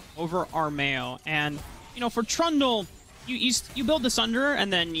 over Armeo. And, you know, for Trundle, you build this under,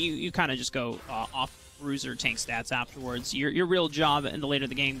 and then you kind of just go off bruiser tank stats afterwards. Your real job in the later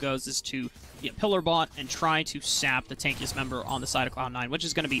the game goes is to be a pillar bot and try to sap the tankiest member on the side of Cloud9, which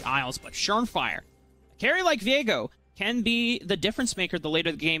is going to be Isles. But Sternfire, a carry like Viego, can be the difference maker the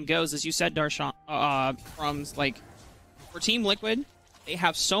later the game goes. As you said, Darshan, for Team Liquid, they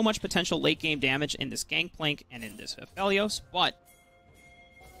have so much potential late game damage in this Gangplank and in this Aphelios, but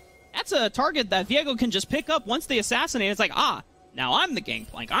that's a target that Viego can just pick up once they assassinate. It's like, now I'm the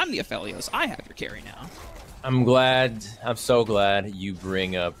Gangplank, I'm the Aphelios, I have your carry now. I'm so glad you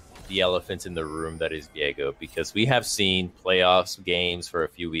bring up the elephant in the room that is Viego, because we have seen playoffs games for a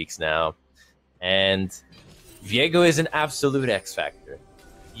few weeks now, and Viego is an absolute X factor.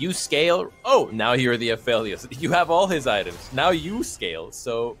 You scale, now you're the Aphelios. You have all his items, now you scale.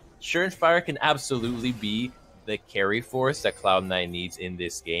 So Sternfire can absolutely be the carry force that Cloud9 needs in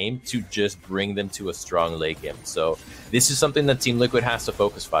this game to just bring them to a strong late game. So this is something that Team Liquid has to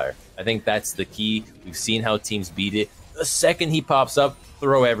focus fire. I think that's the key. We've seen how teams beat it. The second he pops up,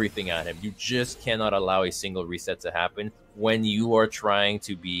 throw everything at him. You just cannot allow a single reset to happen when you are trying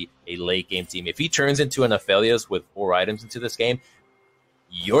to be a late game team. If he turns into an Aphelios with 4 items into this game,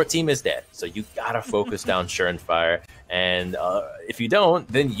 your team is dead. So you gotta focus down Sternfire, and if you don't,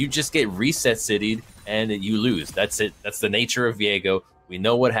 then you just get reset city'd and you lose. That's it. That's the nature of Viego. We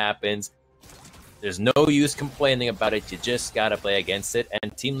know what happens. There's no use complaining about it. You just gotta play against it,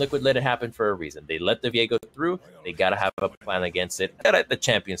 and Team Liquid let it happen for a reason. They let the Viego through. They gotta have a plan against it. Got the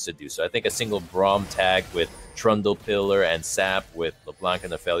champions to do so. I think a single Braum tag with Trundle Pillar and Sap with LeBlanc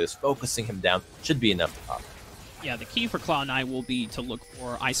and Aphelios focusing him down should be enough to pop. Yeah, the key for Cloud9 will be to look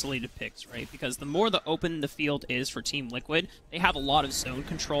for isolated picks, right? Because the more the open the field is for Team Liquid, they have a lot of zone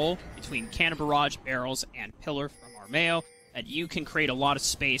control between Cannon Barrage, Barrels, and Pillar from Armeo, that you can create a lot of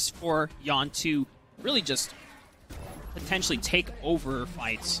space for Yon to really just potentially take over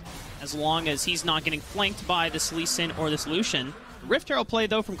fights, as long as he's not getting flanked by this Lee Sin or this Lucian. The Rift Herald play,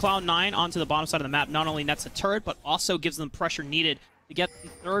 though, from Cloud9 onto the bottom side of the map not only nets a turret, but also gives them pressure needed to get the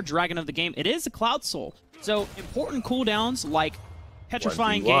third dragon of the game. It is a Cloud Soul. So important cooldowns like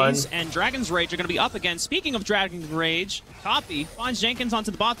Petrifying 1v1. Gaze and Dragon's Rage are going to be up again. Speaking of Dragon's Rage, Copy finds Jenkins onto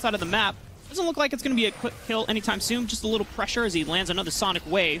the bot side of the map. Doesn't look like it's going to be a quick kill anytime soon. Just a little pressure as he lands another Sonic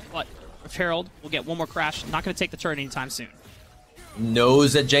Wave, but Rift Herald will get one more crash. Not going to take the turret anytime soon.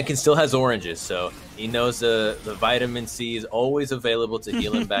 Knows that Jenkins still has oranges, so he knows the vitamin C is always available to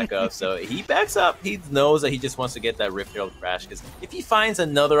heal him back up. So he backs up. He knows that he just wants to get that Rift Herald crash, because if he finds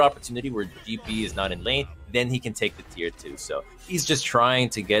another opportunity where GP is not in lane, then he can take the tier 2. So he's just trying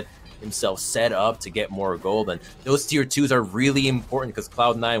to get himself set up to get more gold, and those tier 2s are really important because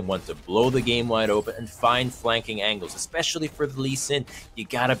Cloud9 want to blow the game wide open and find flanking angles, especially for the Lee Sin. You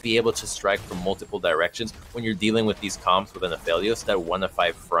gotta be able to strike from multiple directions when you're dealing with these comps with an Aphelios that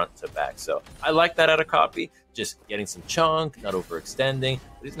 1-5 front to back. So I like that out of Copy, just getting some chunk, not overextending,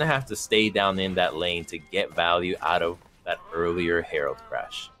 but he's gonna have to stay down in that lane to get value out of that earlier Herald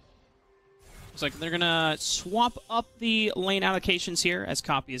crash. Looks like they're going to swap up the lane allocations here as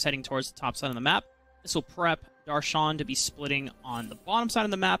Copy is heading towards the top side of the map. This will prep Darshan to be splitting on the bottom side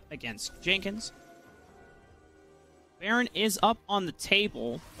of the map against Jenkins. Baron is up on the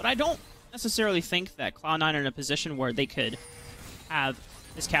table, but I don't necessarily think that Cloud9 are in a position where they could have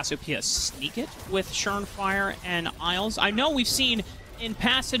this Cassiopeia sneak it with Sternfire and Isles. I know we've seen in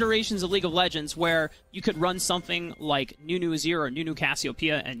past iterations of League of Legends where you could run something like Nunu Azir or Nunu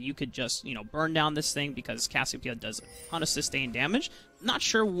Cassiopeia and you could just, burn down this thing because Cassiopeia does a ton of sustained damage. Not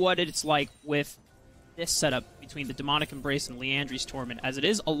sure what it's like with this setup between the Demonic Embrace and Leandri's Torment, as it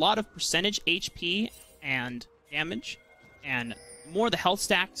is a lot of percentage HP and damage, and the more the health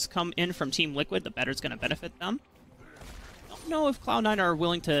stacks come in from Team Liquid, the better it's going to benefit them. Don't know if Cloud9 are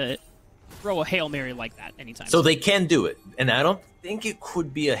willing to throw a Hail Mary like that anytime So soon. they can do it, and I don't think it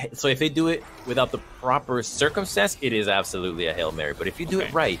could be a... So if they do it without the proper circumstance, it is absolutely a Hail Mary. But if you do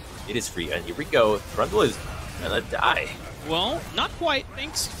it right, it is free. And here we go. Trundle is gonna die. Well, not quite.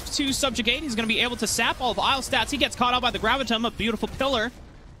 Thanks to Subjugate, he's going to be able to sap all of Isle stats. He gets caught out by the Gravitum, a beautiful pillar.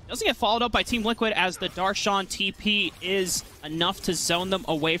 Doesn't get followed up by Team Liquid as the Darshan TP is enough to zone them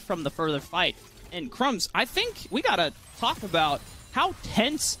away from the further fight. And Crumbs, I think we got to talk about how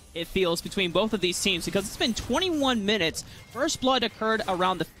tense it feels between both of these teams, because it's been 21 minutes. First blood occurred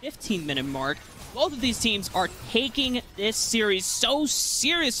around the 15-minute mark. Both of these teams are taking this series so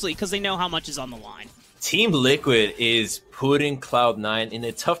seriously because they know how much is on the line. Team Liquid is putting Cloud9 in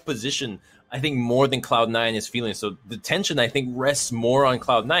a tough position, I think, more than Cloud9 is feeling. So the tension, I think, rests more on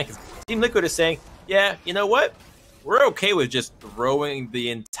Cloud9, because Team Liquid is saying, yeah, you know what? We're okay with just throwing the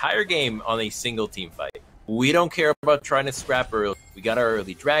entire game on a single team fight. We don't care about trying to scrap early. We got our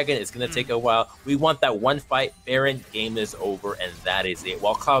early dragon. It's going to take a while. We want that one fight. Baron, game is over, and that is it.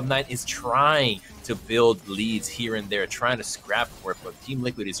 While Cloud9 is trying to build leads here and there, trying to scrap for it, but Team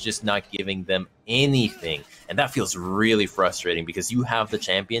Liquid is just not giving them anything. And that feels really frustrating, because you have the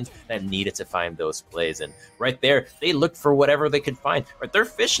champions that needed to find those plays. And right there, they looked for whatever they could find. Right, they're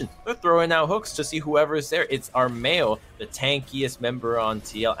fishing. They're throwing out hooks to see whoever is there. It's Armeo, the tankiest member on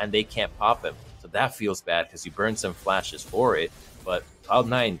TL, and they can't pop him. So that feels bad, because you burn some flashes for it. But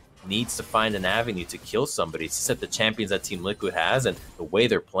Cloud9 needs to find an avenue to kill somebody. It's just that the champions that Team Liquid has and the way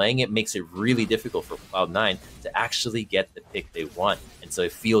they're playing it makes it really difficult for Cloud9 to actually get the pick they want. And so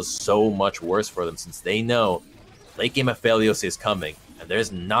it feels so much worse for them, since they know late game Aphelios is coming, and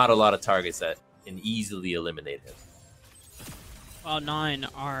there's not a lot of targets that can easily eliminate him. Cloud9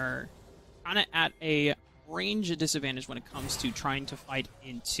 are kind of at a range disadvantage when it comes to trying to fight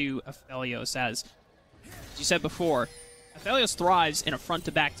into Aphelios. As you said before, Aphelios thrives in a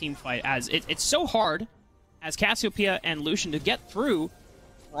front-to-back team fight, as it's so hard as Cassiopeia and Lucian to get through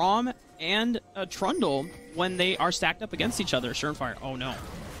Rom and Trundle when they are stacked up against each other. Surenfire, oh no.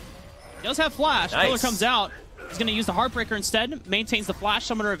 He does have Flash. Nice. Pillar comes out. He's going to use the Heartbreaker instead. Maintains the Flash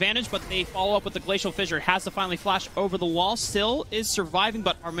Summoner advantage, but they follow up with the Glacial Fissure. Has to finally flash over the wall. Still is surviving,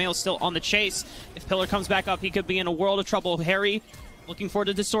 but Armeo's still on the chase. If Pillar comes back up, he could be in a world of trouble. Harry looking for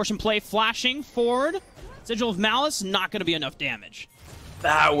the distortion play. Flashing forward. Sigil of Malice, not going to be enough damage.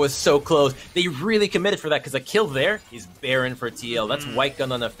 That was so close. They really committed for that, because a kill there is Baron for TL. That's White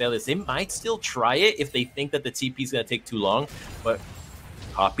Gun on Aphelios. They might still try it if they think that the TP is going to take too long, but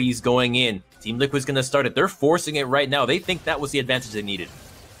Copy's going in. Team Liquid's going to start it. They're forcing it right now. They think that was the advantage they needed.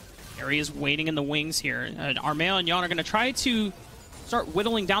 Harry is waiting in the wings here. Armeo and Yon are going to try to start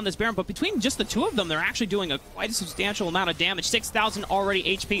whittling down this Baron, but between just the two of them, they're actually doing quite a substantial amount of damage. 6,000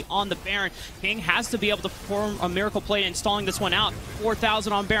 already HP on the Baron. King has to be able to perform a miracle play installing this one out.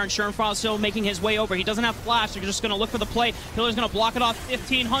 4,000 on Baron. Surenfire still making his way over. He doesn't have Flash. They're just going to look for the play. Pillar's going to block it off.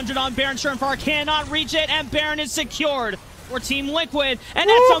 1,500 on Baron. Surenfire cannot reach it, and Baron is secured for Team Liquid, and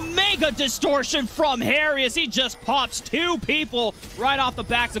that's a mega distortion from Harry as he just pops two people right off the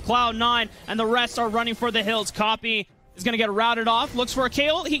backs of Cloud9, and the rest are running for the hills. Copy is going to get routed off, looks for a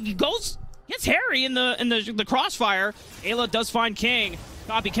KO. He goes, gets Harry in the crossfire. Ayla does find King.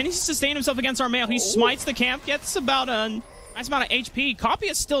 Copy, can he sustain himself against Armeo? He smites the camp, gets about a nice amount of HP. Copy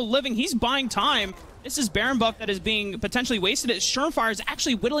is still living, he's buying time. This is Baron buff that is being potentially wasted. Surenfire is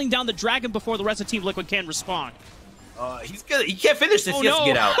actually whittling down the dragon before the rest of Team Liquid can respond. He can't finish this. Oh, he has to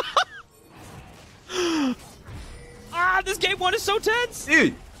get out. This game one is so tense.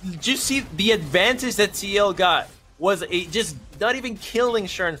 Dude, did you see the advantage that TL got? Was just not even killing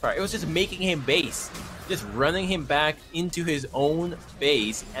Surenfire. It was just making him base. Just running him back into his own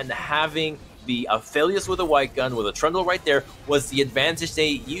base, and having the Aphelios with a White Gun, with a Trundle right there, was the advantage they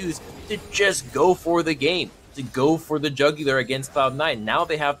used to just go for the game. To go for the jugular against Cloud9. Now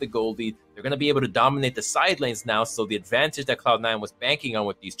they have the gold lead. They're going to be able to dominate the side lanes now, so the advantage that Cloud9 was banking on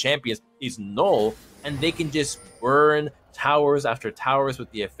with these champions is null, and they can just burn towers after towers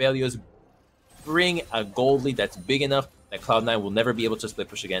with the Aphelios, bring a gold lead that's big enough that Cloud9 will never be able to split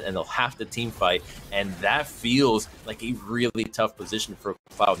push again, and they'll have to team fight, and that feels like a really tough position for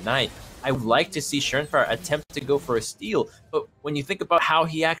Cloud9. I would like to see Surenfire attempt to go for a steal, but when you think about how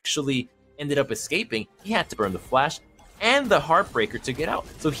he actually ended up escaping, he had to burn the Flash and the Heartbreaker to get out.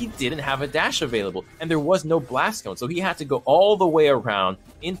 So he didn't have a dash available, and there was no blast cone. So he had to go all the way around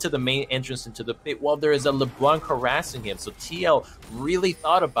into the main entrance into the pit while there is a LeBlanc harassing him. So TL really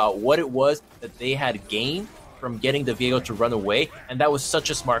thought about what it was that they had gained from getting the Viego to run away, and that was such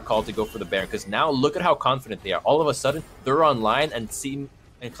a smart call to go for the Baron, because now look at how confident they are. All of a sudden, they're online, and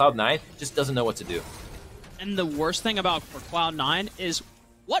Cloud9 just doesn't know what to do. And the worst thing about for Cloud9 is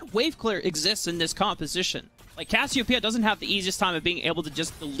what wave clear exists in this composition. Like, Cassiopeia doesn't have the easiest time of being able to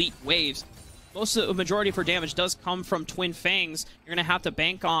just delete waves. Most of the majority of her damage does come from Twin Fangs. You're going to have to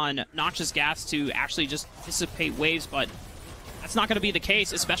bank on Noxious Gas to actually just dissipate waves, but that's not going to be the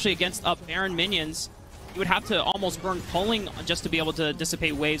case, especially against Baron minions. You would have to almost burn Culling just to be able to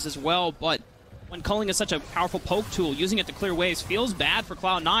dissipate waves as well, but when Culling is such a powerful poke tool, using it to clear waves feels bad for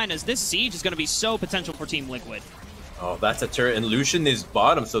Cloud9, as this Siege is going to be so potential for Team Liquid. Oh, that's a turret, and Lucian is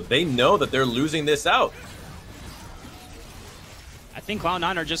bottom, so they know that they're losing this out. I think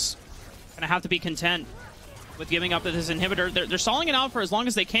Cloud9 are just going to have to be content with giving up this inhibitor. They're stalling it out for as long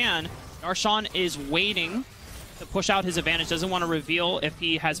as they can. Darshan is waiting to push out his advantage, doesn't want to reveal if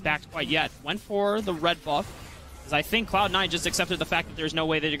he has backed quite yet. Went for the red buff, as I think Cloud9 just accepted the fact that there's no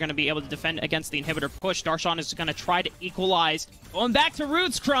way that you're going to be able to defend against the inhibitor push. Darshan is going to try to equalize. Going back to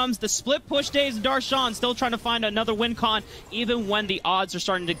roots, Crumbs. The split push days of Darshan still trying to find another win con, even when the odds are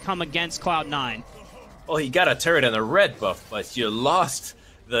starting to come against Cloud9. Well, he got a turret and a red buff, but you lost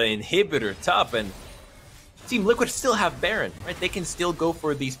the inhibitor top, and Team Liquid still have Baron, right? They can still go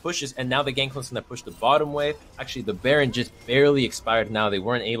for these pushes, and now the Gangplank's going to push the bottom wave. Actually, the Baron just barely expired now. They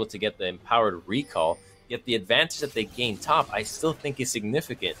weren't able to get the empowered recall, yet the advantage that they gained top, I still think is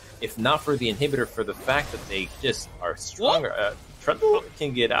significant, if not for the inhibitor, for the fact that they just are stronger. Trundle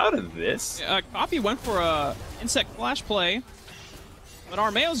can get out of this. Copy went for a insect flash play, but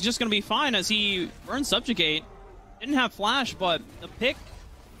Armeo's just going to be fine as he burned Subjugate. Didn't have flash, but the pick,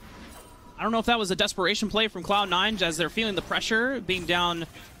 I don't know if that was a desperation play from Cloud9 as they're feeling the pressure, being down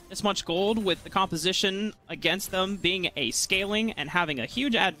this much gold with the composition against them being a scaling and having a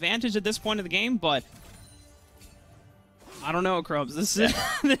huge advantage at this point of the game, but I don't know, Crumbs. This is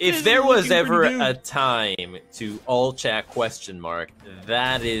if there was ever a time to all chat question mark,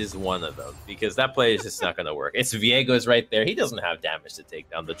 that is one of them, because that play is just not going to work. It's Viego's right there. He doesn't have damage to take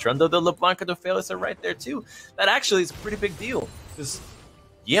down the Trundle. The LeBlanc and the Phalis are right there too. That actually is a pretty big deal, because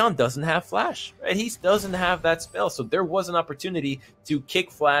Yeon doesn't have Flash, right? He doesn't have that spell, so there was an opportunity to kick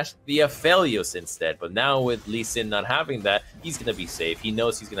Flash via Aphelios instead. But now with Lee Sin not having that, he's going to be safe. He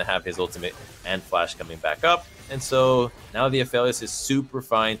knows he's going to have his ultimate and Flash coming back up. And so now the Aphelios is super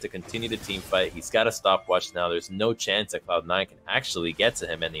fine to continue the team fight. He's got a stopwatch now. There's no chance that Cloud9 can actually get to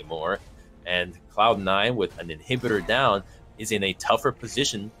him anymore. And Cloud9, with an inhibitor down, is in a tougher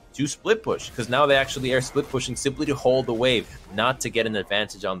position to split push, because now they actually are split pushing simply to hold the wave, not to get an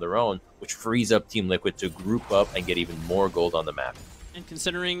advantage on their own, which frees up Team Liquid to group up and get even more gold on the map. And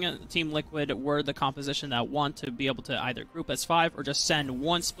considering Team Liquid were the composition that want to be able to either group as 5 or just send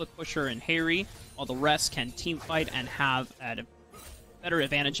one split pusher in Harry, while the rest can team fight and have better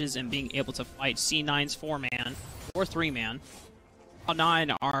advantages in being able to fight C9's 4-man or 3-man.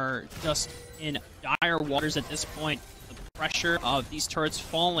 Cloud9 are just in dire waters at this point. The pressure of these turrets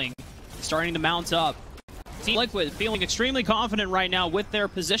falling is starting to mount up. Team Liquid feeling extremely confident right now with their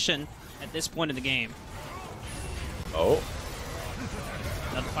position at this point in the game. Oh.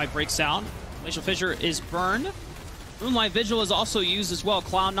 Another fight breaks out. Glacial Fissure is burned. Moonlight Vigil is also used as well.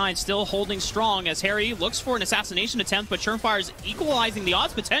 Cloud9 still holding strong as Harry looks for an assassination attempt, but Churnfire is equalizing the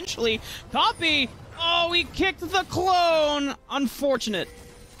odds potentially. Copy! Oh, he kicked the clone! Unfortunate.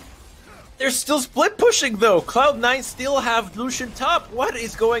 They're still split pushing though. Cloud9 still have Lucian top. What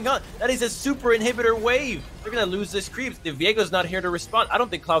is going on? That is a super inhibitor wave. They're gonna lose this creep. The Viego's not here to respond. I don't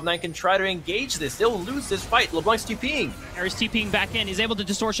think Cloud9 can try to engage this. They'll lose this fight. LeBlanc's TPing. Harry's TPing back in. He's able to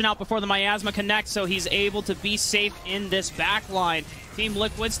distortion out before the Miasma connects, so he's able to be safe in this backline. Team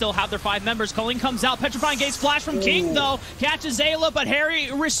Liquid still have their 5 members. Culling comes out. Petrifying Gaze flash from King, though. Catches Ayla, but Harry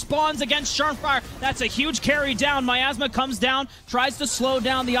responds against Churnfire. That's a huge carry down. Miasma comes down, tries to slow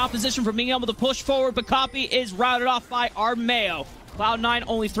down the opposition from being able to push forward, but Copy is routed off by Armeo. Cloud9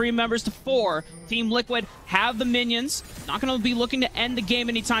 only 3 members to 4. Team Liquid have the minions. Not going to be looking to end the game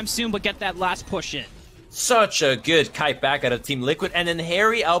anytime soon, but get that last push in. Such a good kite back out of Team Liquid, and then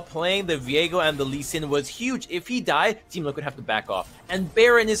Harry outplaying the Viego and the Lee Sin was huge. If he died, Team Liquid have to back off. And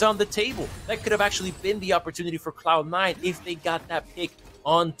Baron is on the table. That could have actually been the opportunity for Cloud9 if they got that pick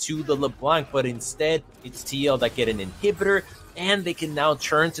onto the LeBlanc, but instead, it's TL that get an inhibitor, and they can now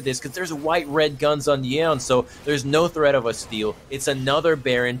turn to this because there's white-red guns on Yeon, so there's no threat of a steal. It's another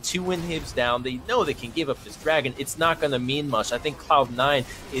Baron, 2 inhibs down. They know they can give up this dragon. It's not going to mean much. I think Cloud9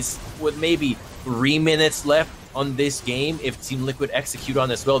 is with maybe 3 minutes left on this game. If Team Liquid execute on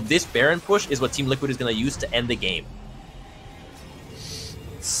this well, this Baron push is what Team Liquid is going to use to end the game.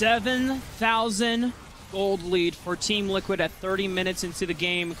 7,000 gold lead for Team Liquid at 30 minutes into the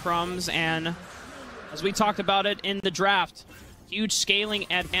game, Crumbs, and as we talked about it in the draft, huge scaling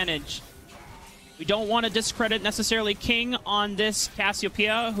advantage. We don't want to discredit necessarily King on this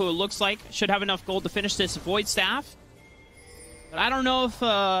Cassiopeia, who looks like should have enough gold to finish this Void Staff. But I don't know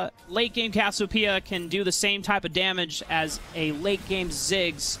if late-game Cassiopeia can do the same type of damage as a late-game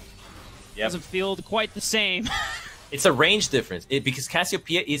Ziggs. Yep. Doesn't feel quite the same. It's a range difference because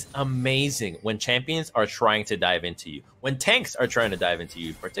Cassiopeia is amazing when champions are trying to dive into you, when tanks are trying to dive into you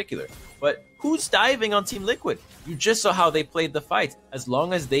in particular. But who's diving on Team Liquid? You just saw how they played the fight. As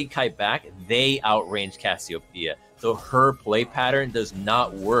long as they kite back, they outrange Cassiopeia. So her play pattern does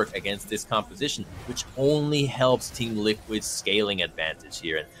not work against this composition, which only helps Team Liquid's scaling advantage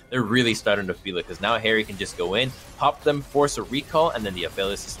here. And they're really starting to feel it because now Harry can just go in, pop them, force a recall, and then the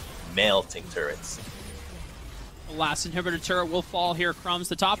Aphelios is melting turrets. The last inhibitor turret will fall here, Crumbs.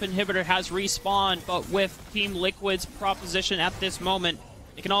 The top inhibitor has respawned, but with Team Liquid's proposition at this moment,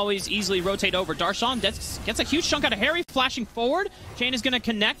 it can always easily rotate over. Darshan gets a huge chunk out of Harry, flashing forward. Chain is going to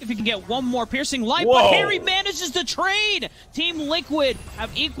connect if he can get one more piercing light, Whoa. but Harry manages to trade! Team Liquid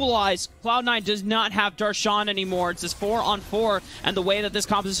have equalized. Cloud9 does not have Darshan anymore. It's this 4-on-4, and the way that this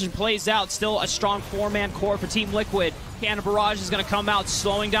composition plays out, still a strong 4-man core for Team Liquid. Cannon Barrage is going to come out,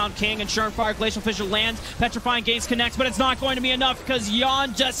 slowing down King, ensuring Fire Glacial Fissure lands. Petrifying Gaze connects, but it's not going to be enough because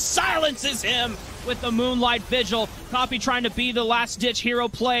Yon just silences him with the Moonlight Vigil. Copy trying to be the last-ditch hero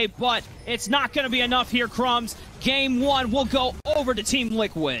play, but it's not going to be enough here, Crumbs. Game 1 will go over to Team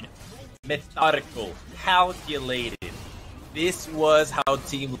Liquid. Methodical, calculated. This was how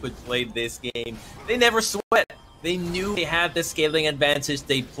Team Liquid played this game. They never sweat. They knew they had the scaling advantage.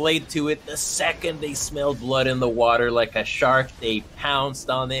 They played to it. The second they smelled blood in the water like a shark, they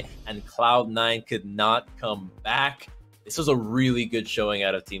pounced on it, and Cloud9 could not come back. This was a really good showing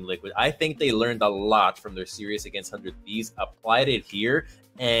out of Team Liquid. I think they learned a lot from their series against 100 Thieves, applied it here,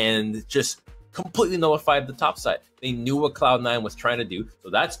 and just completely nullified the top side. They knew what Cloud9 was trying to do, so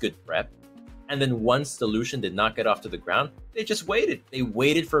that's good prep. And then once the Lucian did not get off to the ground, they just waited. They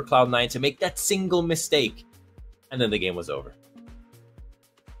waited for Cloud9 to make that single mistake, and then the game was over.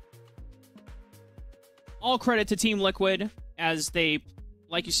 All credit to Team Liquid, as they,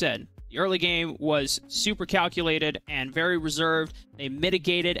 like you said, the early game was super calculated and very reserved. They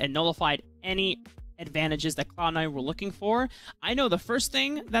mitigated and nullified any advantages that Cloud9 were looking for. I know the first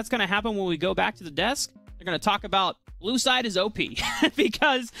thing that's going to happen when we go back to the desk, they're going to talk about blue side is OP,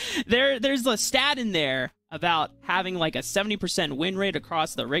 because there's a stat in there about having like a 70% win rate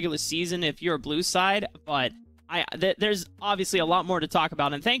across the regular season if you're a blue side, but there's obviously a lot more to talk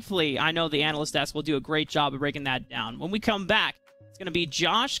about, and thankfully, I know the analyst desk will do a great job of breaking that down. When we come back, it's going to be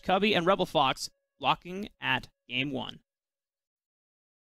Josh, Cubby, and Rebel Fox locking at Game 1.